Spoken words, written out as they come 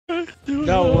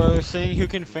No, we're seeing who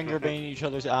can finger bang each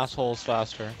other's assholes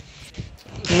faster.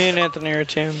 Me and Anthony are a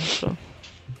team, so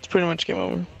it's pretty much game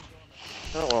over.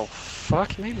 Oh well,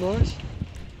 fuck me, boys.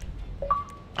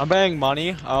 I'm betting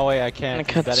money. Oh wait, I can't. And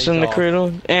it cuts in the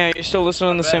cradle. Yeah, you're still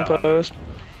listening to the same post.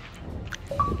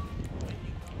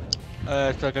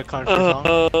 It's like a country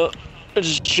song.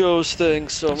 It's Joe's thing,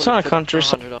 so it's not a country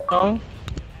song.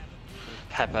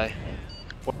 Pepe.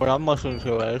 What I'm listening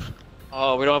to is.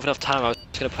 Oh, we don't have enough time. I was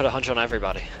gonna put 100 on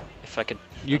everybody. If I could.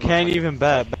 You can't even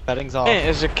bet. Betting's off. Hey,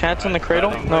 is it cats in the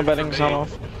cradle? No, betting's not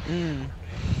off.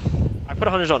 I put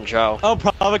 100 on Joe. Oh,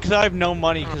 probably because I have no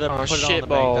money because I put it on the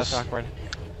bank. That's awkward.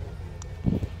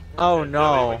 Oh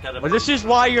no. But this is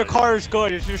why your car is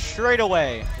good. It's just straight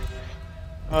away.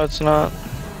 Oh, it's not.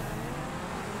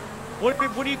 What do you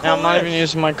call it? I'm not even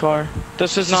using my car.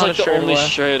 This is not like a straightaway.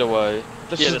 straightaway.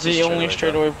 This is the only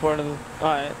straightaway part of the.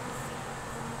 Alright.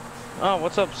 Oh,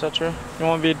 what's up, Cetra? You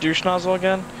want to be a douche nozzle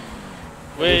again?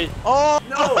 Wait. Oh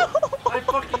no! I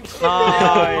fucking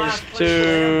nice,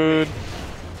 dude.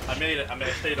 I made it. I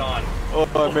stayed on. Oh,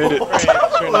 I made it.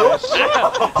 Very nice.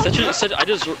 Cetra, I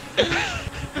just.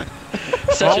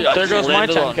 Cetra, there goes my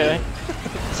 10K.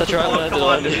 Cetra, I landed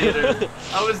on it.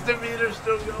 I was the meter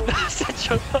still going.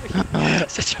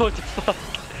 Cetra, what the fuck?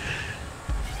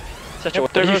 Cetra,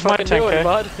 what there are you goes my fucking 10K. doing,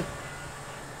 bud?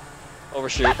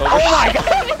 Overshoot. Oh my god!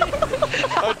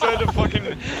 I'm trying to fucking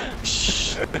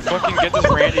get this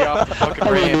Randy off the fucking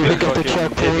ramp and fucking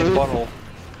hit his butthole.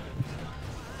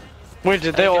 Wait,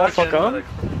 did they all fuck up?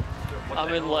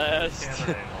 I'm in last.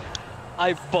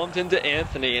 I bumped into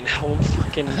Anthony and now I'm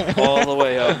fucking all the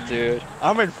way up, dude.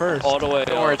 I'm in first. All the way up.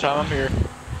 Don't worry, Tom, I'm here.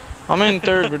 I'm in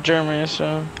third with Jeremy,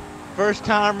 so. First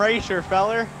time racer,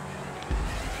 feller.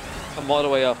 I'm all the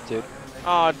way up, dude.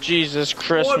 Oh, Jesus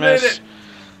Christmas.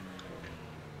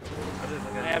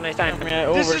 Have a nice time.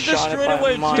 This is the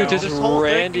straightaway, dude. This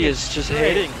Randy is just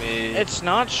hitting me. It's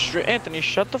not straight. Anthony,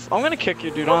 shut the I'm gonna kick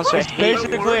you, dude. Honestly, it's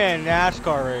basically a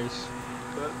NASCAR race.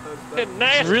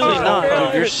 It's really not,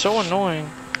 dude. You're so annoying.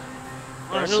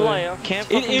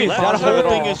 Can't it is. That whole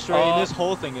thing is straight. This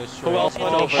whole thing is straight. Who else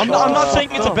went over? I'm not saying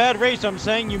it's a bad race. I'm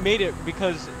saying you made it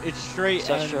because it's straight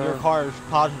and your car is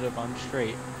positive on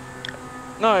straight.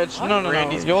 No, it's no.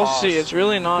 Randy's You'll boss. see. It's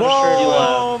really not Whoa, a straight line.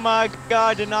 Oh my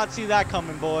god! Did not see that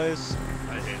coming, boys.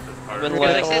 I hate this part. I'm in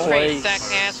Like this race, last.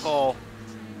 sack asshole.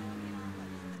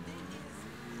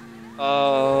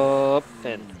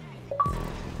 Then.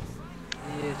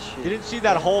 You didn't see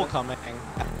that hole coming.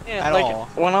 Yeah, at like all.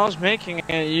 when I was making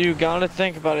it, you gotta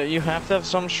think about it. You have to have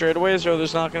some straightaways, or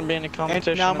there's not gonna be any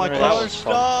competition. And now my in the car's race.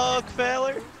 stuck,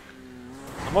 feller.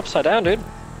 I'm upside down, dude.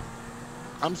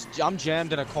 I'm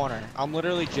jammed in a corner. I'm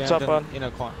literally jammed in a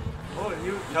corner. Oh,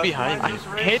 you behind I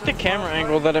hate the camera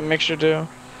angle that it makes you do.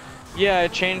 Yeah, I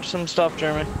changed some stuff,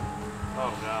 Jeremy.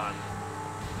 Oh god.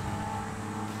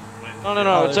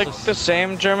 No, it's like the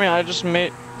same, Jeremy. I just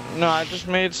made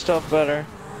stuff better.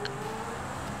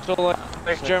 So like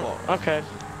Jeremy, okay.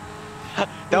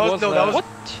 That was what?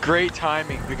 great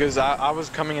timing because I was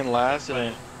coming in last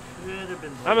and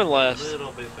I'm in last. A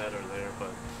little bit better there, but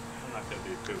I'm not gonna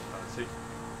be too fussy.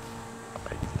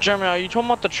 Jeremy, are you talking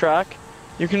about the track?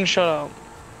 You can shut up.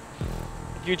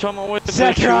 You talking about where the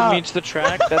Cetra! blue meets the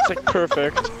track? That's like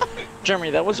perfect.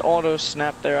 Jeremy, that was auto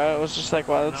snap there. I was just like,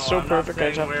 wow, that's so I'm perfect. I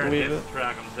not just have to saying believe where it. hits the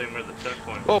track, I'm saying where the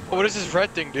checkpoint. oh, what is this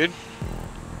red thing, dude?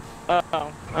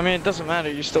 Oh, I mean, it doesn't matter.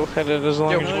 You still hit it as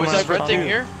long Yo, as you was want that to red stop. thing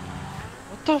here?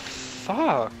 What the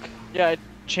fuck? Yeah, I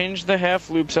changed the half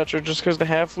loop, Cetra, just because the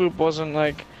half loop wasn't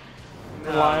like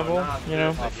reliable, you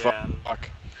know. Oh, fuck.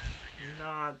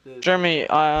 Not this. Jeremy,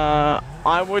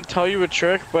 I would tell you a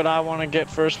trick, but I want to get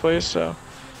first place, so.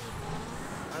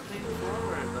 I think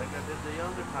forward like I did the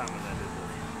other time when I did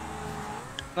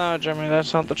this. No, Jeremy,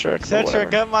 that's not the trick. but Cetra, whatever.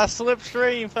 got my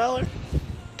slipstream, feller.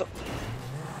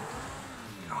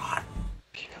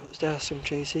 That's some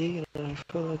JC, and I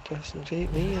feel like that's some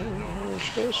me.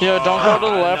 Yo, don't go to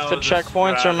the I left. The know the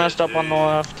checkpoints are messed up on the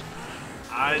strategy. left.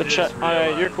 I The just check. Alright,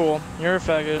 you're realized- cool. You're a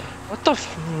faggot. What the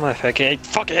f? I fucking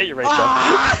hate you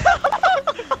right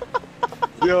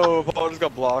Yo, Paul just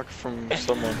got blocked from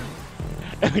someone.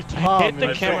 Hit the I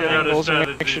camera figured out a angles and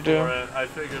strategy makes you for do. it. I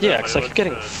figured Yeah, out cause my I keep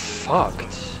getting own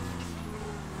fucked.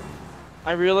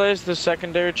 I realize the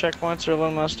secondary checkpoints are a little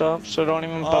messed up, so don't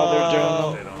even bother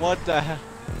doing them. What the hell?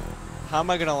 How am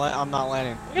I gonna land? I'm not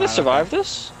landing. I'm gonna survive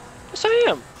this? Yes, I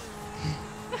am.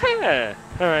 Yeah.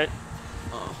 Alright.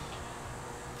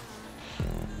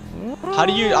 How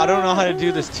do you? I don't know how to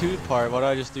do this two part. What do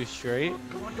I just do straight?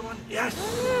 Come on, yes!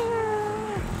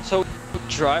 So,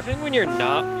 driving when you're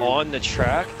not on the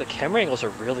track, the camera angles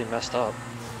are really messed up.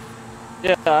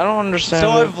 Yeah, I don't understand.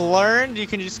 So I've learned you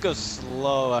can just go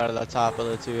slow out of the top of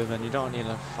the tube, and you don't need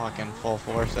to fucking full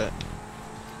force it.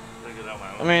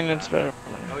 I mean, it's better.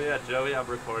 Oh yeah, Joey, I've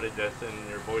recorded this, and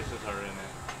your voices are in it.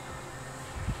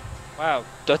 Wow,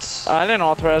 that's... I didn't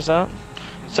authorize that.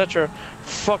 Set your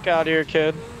fuck out of here,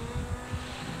 kid.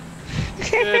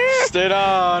 Stay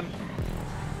on.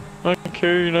 Okay,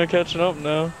 you're not catching up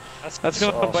now. That's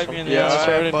gonna awesome. bite me in the Yeah, ass.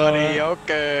 I already know buddy. that.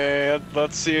 Okay,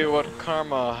 let's see what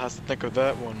Karma has to think of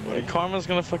that one. Buddy. Karma's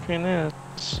gonna fuck me in the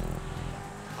ass.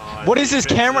 What is this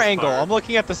camera angle? I'm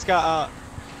looking at the sky.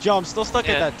 Joe, I'm still stuck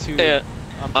at that tube. Yeah.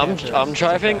 I'm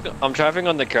driving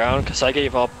on the ground because I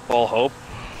gave up all hope.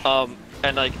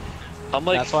 And like, I'm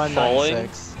like That's why I'm falling,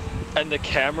 96. and the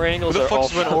camera angles Who the are all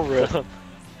fuck just went over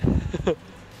it?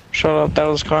 Shut up, that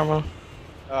was Karma.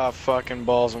 Ah, fucking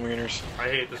balls and wieners. I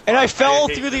hate this part. And I fell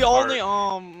hate through this the part. only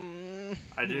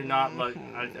I do not like.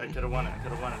 I could have won it. I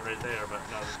could have won it right there, but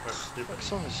no, this part's stupid. What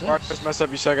song is Mark, just mess up,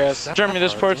 you suck ass. Jeremy,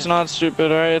 this part's not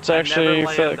stupid, alright? It's actually I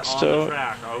never fixed, land on so... the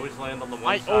track. I always land on the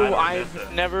one side. and miss I've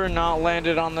it. never not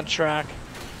landed on the track.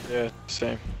 Yeah,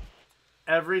 same.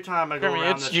 Every time I go Jeremy,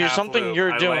 around it's this half something loop,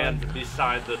 you're I doing. land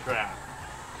beside the track.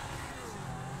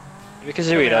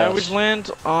 Because I he does. always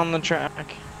land on the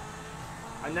track.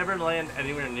 I never land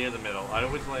anywhere near the middle. I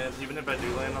always land, even if I do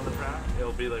land on the track,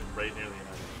 it'll be like right near the end.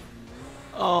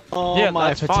 Oh, yeah, my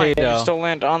that's fine. potato. You still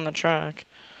land on the track.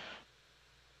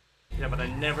 Yeah, but I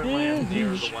never land near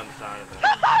the one side of it.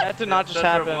 That did not just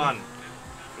happen. One,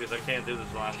 because I can't do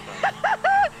this last time.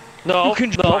 No, You can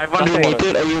no, drive underneath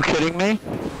it. Are you kidding me?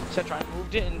 Citra, I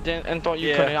moved it and thought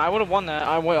you couldn't. I would have won that.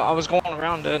 I was going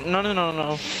around it.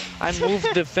 No. I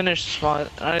moved the finish spot.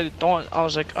 I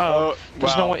was like, oh,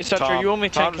 there's no way. Citra, you owe me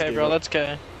 10k, bro. That's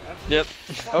gay. Yep.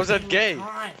 How was that gay?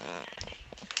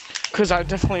 Cause I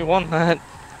definitely won that.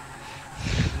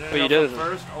 Well, you did.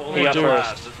 First, only got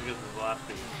last. first. Just because it's the last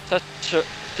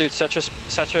piece. Dude,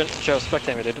 Joe,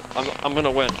 spectate me, dude. I'm gonna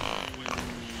win.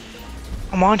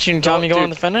 I'm watching. Tell me dude. going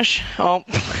to finish. Oh.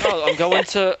 No, I'm going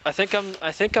to. I think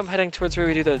I'm heading towards where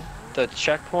we do the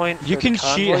checkpoint. You for can the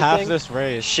convoy cheat half thing. this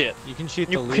race. Shit. You can cheat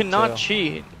the You loop cannot too.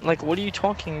 cheat. Like, what are you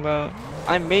talking about?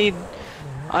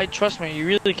 Trust me, you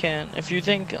really can. If you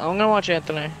think, I'm gonna watch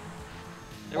Anthony.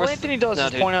 All Anthony does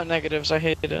is point out negatives. I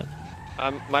hate it.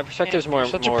 My perspective is more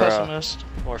Such a pessimist.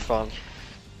 more fun.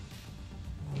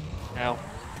 Ow.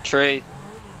 Tree.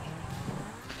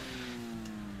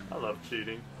 I love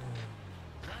cheating.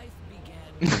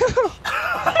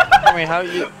 I mean, how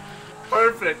you?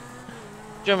 Perfect.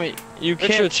 Jeremy, you Richard,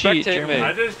 can't cheat, spectate Jeremy. me.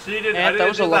 I just cheated. And I that didn't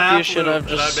was do the the half luckiest shit loop, I've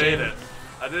just and I made seen. it.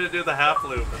 I didn't do the half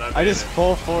loop, and I made I just it.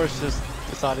 full force just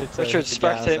decided to. Richard, gas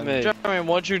spectate him. me. Jeremy,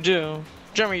 what'd you do?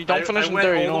 Jeremy, you don't finish I in went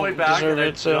third. all You the way don't back deserve and I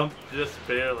it. So jumped just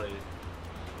barely.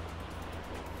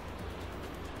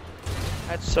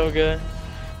 that's so good.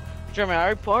 Jeremy,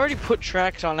 I already put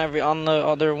tracks on the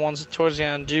other ones towards the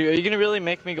end. Are you gonna really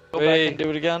make me go back and do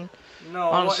it again? No,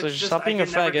 Honestly, it's just, stop being a I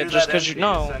can never faggot do just that 'cause you end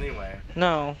know. piece Anyway.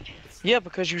 No. Yeah,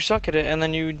 because you suck at it and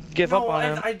then you give up on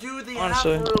it. I do the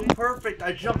Honestly. half loop perfect.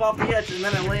 I jump off the edge and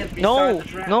then I land beside the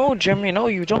track. No, Jeremy, no,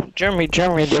 you don't. Jeremy,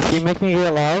 if you make me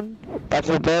get loud, that's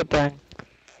a bad thing.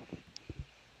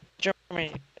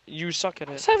 Jeremy, you suck at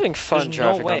it. Just having fun There's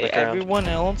driving no way on the ground. everyone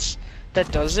else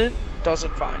that does it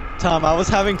fine. Tom, I was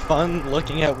having fun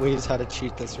looking at ways how to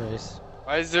cheat this race.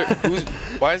 Why is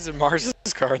there Mars's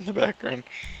car in the background?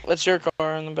 That's your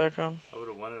car in the background. I would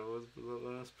have won if it was the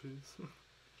last piece.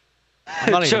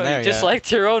 I'm not even Joe, there you yet.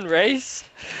 disliked your own race?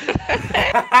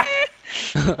 Are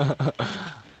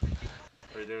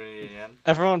we doing it again?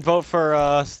 Everyone vote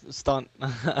for stunt.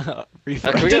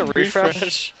 Refresh. Can we get a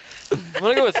refresh? I'm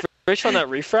gonna go with Rich on that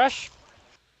refresh.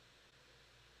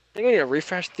 I think I need to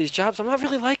refresh these jobs. I'm not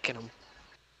really liking them.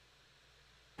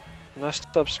 Messed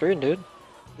up screen, dude.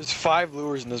 There's 5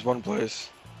 lures in this one place.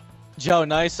 Joe,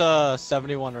 nice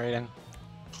 71 rating.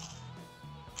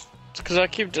 It's because I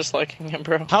keep disliking him,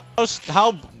 bro.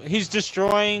 How he's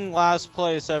destroying last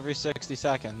place every 60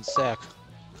 seconds. Sick.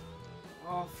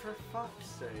 Oh, for fuck's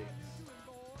sake.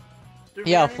 Dude,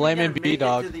 Yeah, we don't even Flamin' get to make it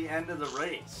B-Dog. to the end of the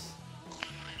race.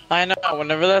 I know,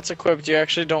 whenever that's equipped, you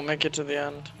actually don't make it to the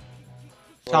end.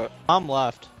 Tom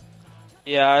left.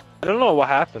 Yeah, I don't know what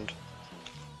happened.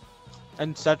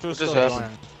 And Cetro's just still happened?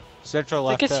 joining. Cetro I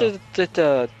left think it's too. just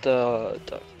the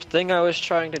thing I was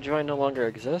trying to join no longer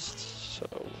exists, so...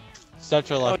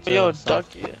 Cetro Oh, left too. yo, so-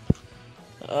 Ducky.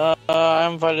 I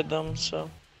invited them, so.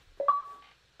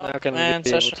 How can Man, we be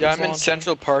able session- to... Yeah, I'm in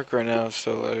Central Park right now,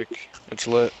 so like, it's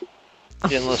lit. You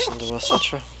didn't listen to us,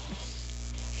 Citra.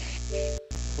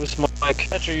 Who's Mike?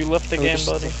 Petra, you left the game,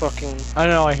 buddy. Fucking... I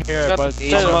know, I hear it, but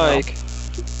Who's Mike?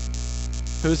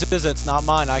 Whose is it? It's not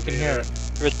mine. I can hear it.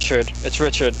 Richard. It's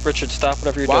Richard. Richard, stop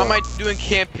whatever you're Why doing. am I doing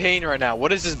campaign right now?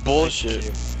 What is this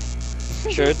bullshit?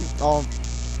 Richard. Oh.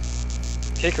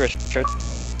 Take Richard.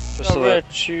 Just so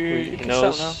Rich, you can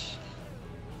knows. stop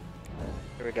now.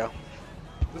 Here we go.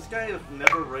 This guy has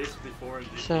never raced before in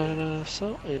GTA.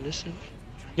 So innocent.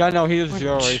 Yeah, no, he is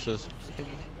 0 races.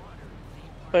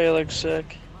 Oh, you look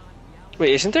sick.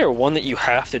 Wait, isn't there one that you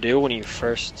have to do when you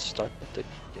first start the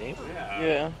game?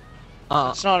 Yeah.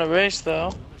 It's not a race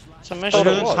though. It's a mission.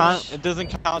 It doesn't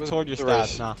count toward your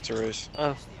stats, no. It's a race.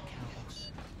 Oh.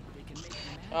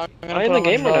 I'm gonna Am I in put the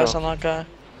game or $100 no? on that guy.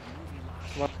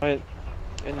 What?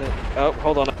 In the... Oh,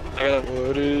 hold on. I gotta...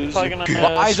 What is Probably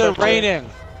gonna, Why is it raining?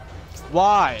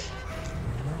 Why?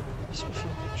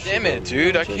 Damn it,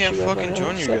 dude! I can't fucking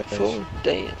join you guys.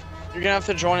 Damn. You're gonna have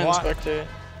to join What? Inspector.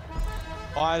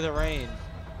 Why the rain?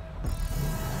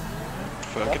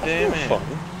 Fucking damn it.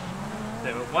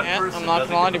 Yeah, I'm not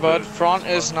gonna lie to you, bud. Front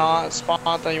is not a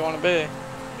spot that you want to be. I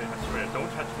swear,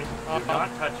 don't touch me. Do not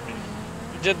touch me.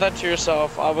 You did that to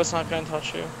yourself. I was not gonna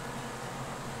touch you.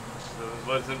 It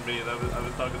wasn't me. I was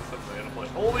talking to somebody and I'm like,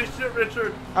 holy shit,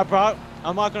 Richard!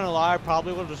 I'm not gonna lie, I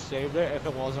probably would have saved it if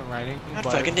it wasn't raining. God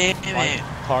But fucking damn my it.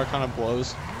 car kind of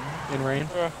blows in rain.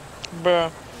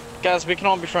 Bruh. Guys, we can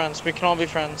all be friends. We can all be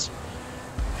friends.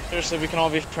 Seriously, we can all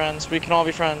be friends. We can all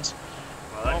be friends.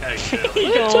 Well, that guy's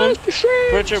good.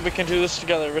 Richard, we can do this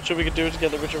together. Richard, we can do it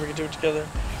together. Richard, we can do it together.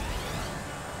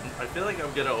 I feel like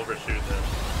I'm gonna overshoot this.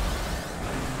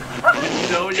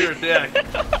 You know you're a dick.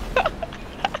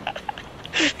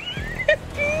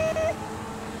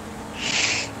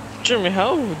 Jeremy,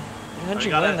 how'd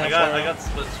you win that far? I got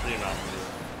split screen off.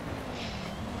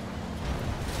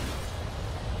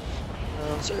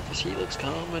 On surface, he looks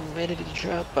calm and ready to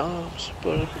drop bombs,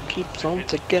 but if he keeps on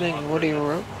forgetting what he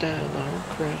wrote down, oh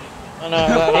crap. I know,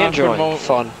 that awkward Enjoy. moment.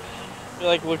 Fun. You're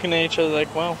like looking at each other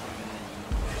like, wow.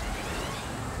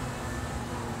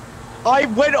 I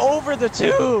went over the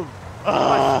tube!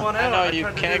 I know, you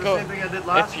can't go,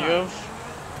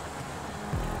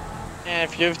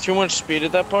 if you have too much speed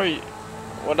at that part,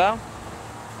 what now?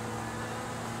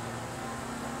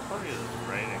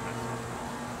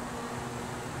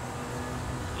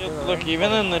 Yeah, look,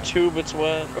 even in the tube, it's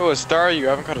wet. Oh, a star you. I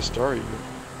haven't got a star you.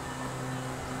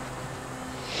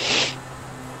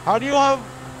 How do you have...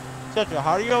 Tetra,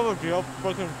 how do you have a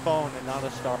jailbroken phone and not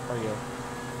a star for you?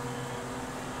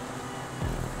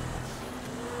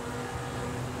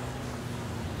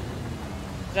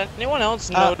 Does anyone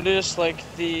else notice, like,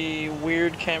 the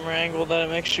weird camera angle that it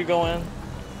makes you go in?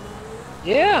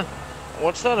 Yeah.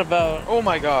 What's that about? Oh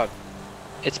my god.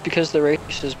 It's because the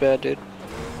race is bad, dude.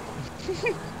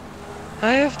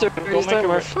 I have to restart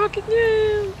my fucking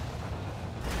game.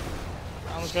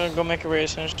 I'm just gonna go make a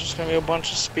race and it's just gonna be a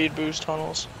bunch of speed boost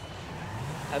tunnels.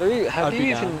 How do you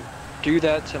even do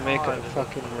that to make a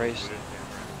fucking race?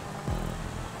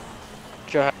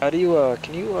 Joe, how do you,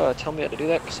 can you tell me how to do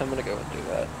that? Cause I'm gonna go and do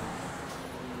that.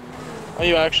 Are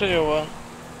you actually or what?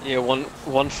 Yeah,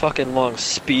 one fucking long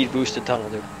speed boosted tunnel,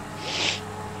 dude.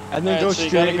 And then Alright, go so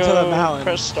straight into the mountain.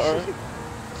 Press start.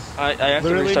 I have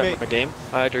Literally to restart my game.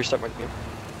 I had to restart my game.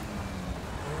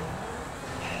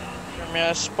 I mean,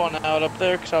 I spun out up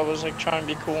there because I was like trying to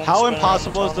be cool. And How spin around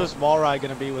impossible the is tunnel. this wall ride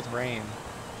gonna be with rain?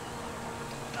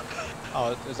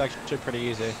 Oh, it's actually pretty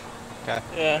easy. Okay.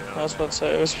 Yeah, I was about to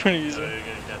say, it was pretty easy.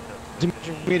 Did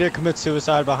you mean to commit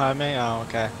suicide behind me? Oh,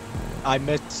 okay. I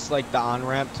missed like the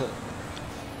on-ramp to...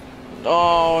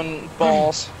 Oh, and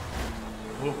balls.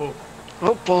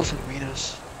 Oh, balls and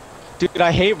wieners. Dude,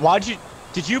 I hate...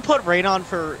 Did you put rain on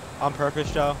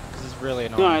purpose, Joe? Because it's really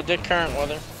annoying. No, I did current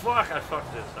weather. Fuck, I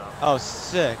fucked this up. Oh,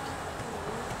 sick.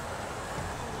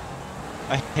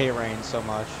 I hate rain so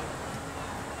much.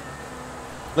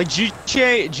 Like,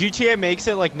 GTA makes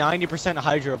it like 90%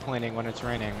 hydroplaning when it's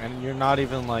raining, and you're not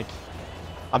even like...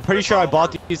 I'm pretty sure I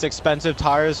bought these expensive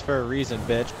tires for a reason,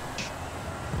 bitch.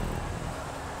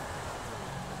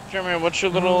 Jeremy, what's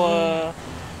your little,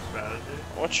 Strategy?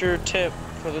 what's your tip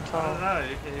for the I tunnel? don't know,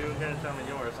 you were gonna tell me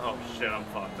yours. Oh shit, I'm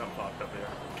fucked up here.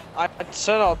 I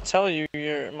said I'll tell you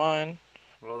mine.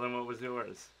 Well then what was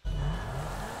yours?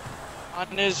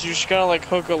 Mine is you just gotta like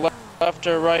hook a left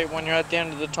or right when you're at the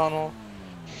end of the tunnel.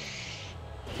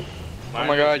 Oh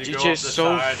my god, GTA is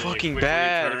so fucking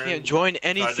bad. I can't join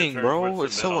anything, bro.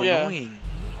 It's so annoying.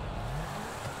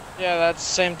 Yeah, that's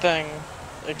the same thing.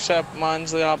 Except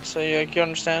mine's the opposite, like, you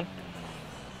understand?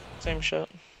 Same shit.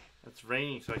 It's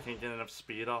raining so I can't get enough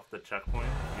speed off the checkpoint,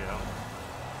 you know?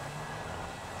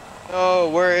 Oh,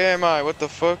 where am I? What the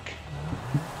fuck?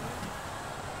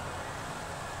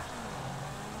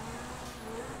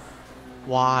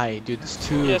 Why, dude? This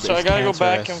tube Yeah, so is I gotta go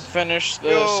back and cancerous. finish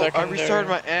the Yo, secondary. I restarted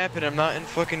my app and I'm not in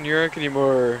fucking New York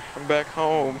anymore. I'm back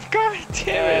home. God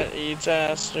damn it. Eats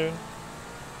ass, dude.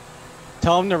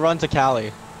 Tell him to run to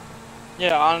Cali.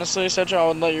 Yeah, honestly, Cedric, I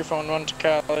would let your phone run to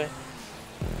Cali.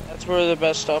 That's where the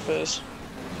best stuff is.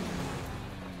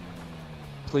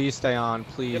 Please stay on,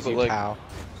 please, but you like- cow.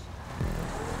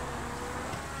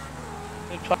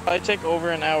 It'd probably take over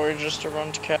an hour just to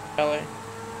run to Cali.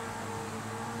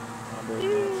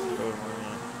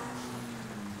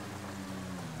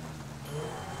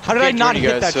 How did I Can't not join you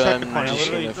hit guys, that so I'm checkpoint? I just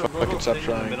literally- gonna It's a fucking little stop thing in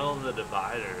the trying. middle of the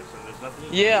dividers, and there's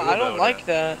nothing you Yeah, can do I don't about like it.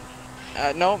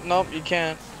 that. Nope, you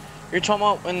can't. You're talking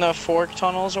about in the fork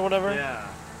tunnels or whatever? Yeah.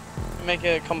 Make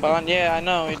it combine. Yeah, I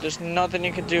know. There's nothing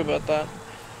you can do about that.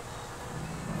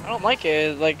 I don't like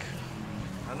it. Like,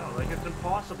 I know, like it's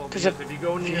impossible 'Cause because if if you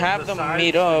go you near have the them sides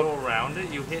meet to up- go around it,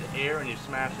 you hit air and you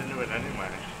smash into it anyway.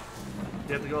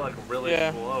 You have to go like really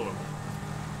Yeah. slow.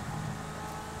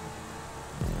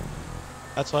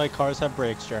 That's why cars have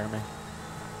brakes, Jeremy. I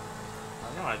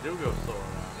know, I do go slow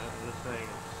around it. I'm just saying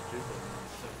it's stupid.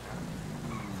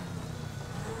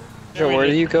 Joe, where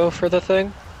do you go for the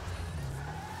thing?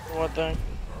 what thing?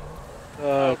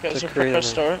 Okay, So press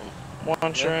start.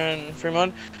 Once you're in free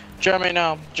mode. Jeremy,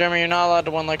 no. Jeremy, you're not allowed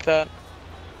to win like that.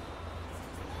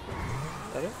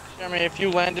 Jeremy, if you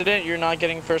landed it, you're not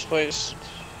getting first place.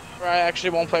 Or I actually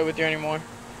won't play with you anymore.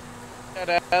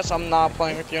 Deadass, I'm not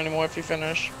playing with you anymore if you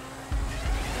finish.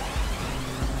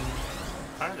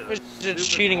 It's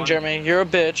cheating, Jeremy. You're a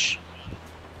bitch.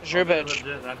 You're a bitch.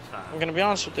 I'm gonna be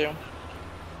honest with you.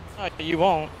 No, you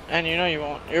won't, and you know you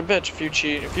won't. You're a bitch if you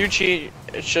cheat. If you cheat,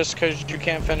 it's just because you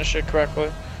can't finish it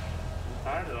correctly.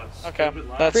 Okay,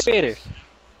 that's... Creator.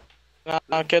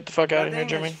 Nah, get the fuck out of here,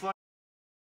 Jeremy.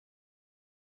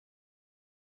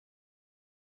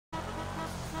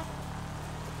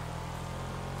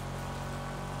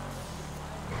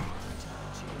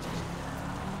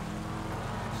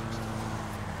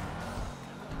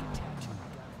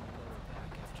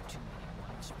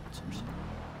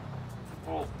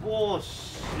 Oh,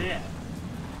 bullshit.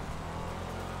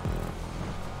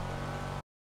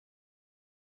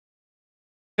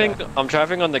 I'm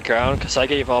driving on the ground because I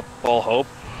gave up all hope.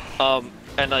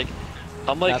 And like,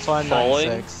 I'm like That's why I'm falling,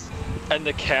 96. and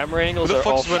the camera angles Who the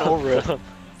are all fuck just went over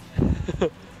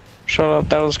it? Shut up,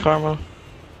 that was karma.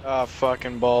 Ah,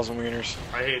 fucking balls and wieners.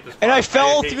 I hate this And I part.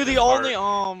 fell hate through this the part. only,